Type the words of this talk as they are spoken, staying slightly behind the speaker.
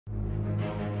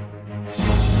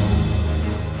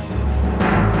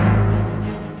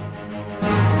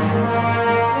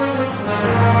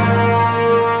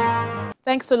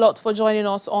Thanks a lot for joining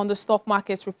us on the Stock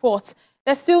Market Report.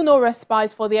 There's still no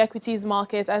respite for the equities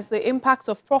market as the impact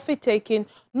of profit-taking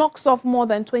knocks off more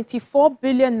than 24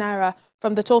 billion naira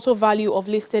from the total value of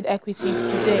listed equities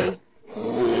today.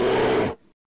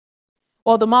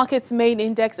 While the market's main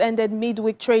index ended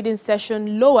midweek trading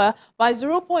session lower by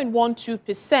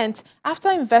 0.12% after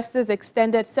investors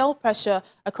extended sell pressure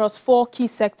across 4 key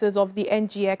sectors of the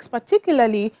NGX,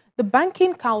 particularly the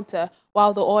banking counter,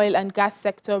 while the oil and gas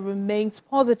sector remains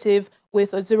positive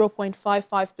with a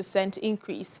 0.55%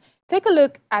 increase. Take a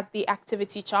look at the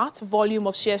activity chart. Volume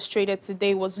of shares traded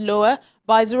today was lower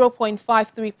by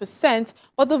 0.53%,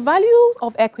 but the value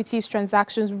of equities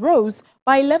transactions rose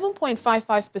by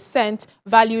 11.55%,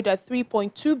 valued at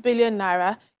 3.2 billion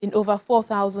naira in over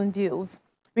 4,000 deals.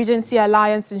 Regency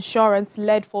Alliance Insurance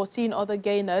led 14 other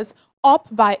gainers, up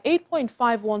by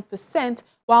 8.51%,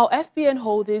 while FBN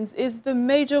Holdings is the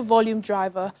major volume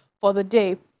driver for the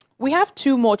day. We have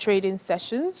 2 more trading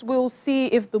sessions. We'll see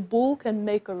if the bull can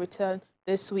make a return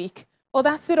this week. Well,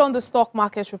 that's it on the Stock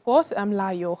Market Report. I'm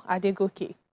Layo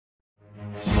Adegoke.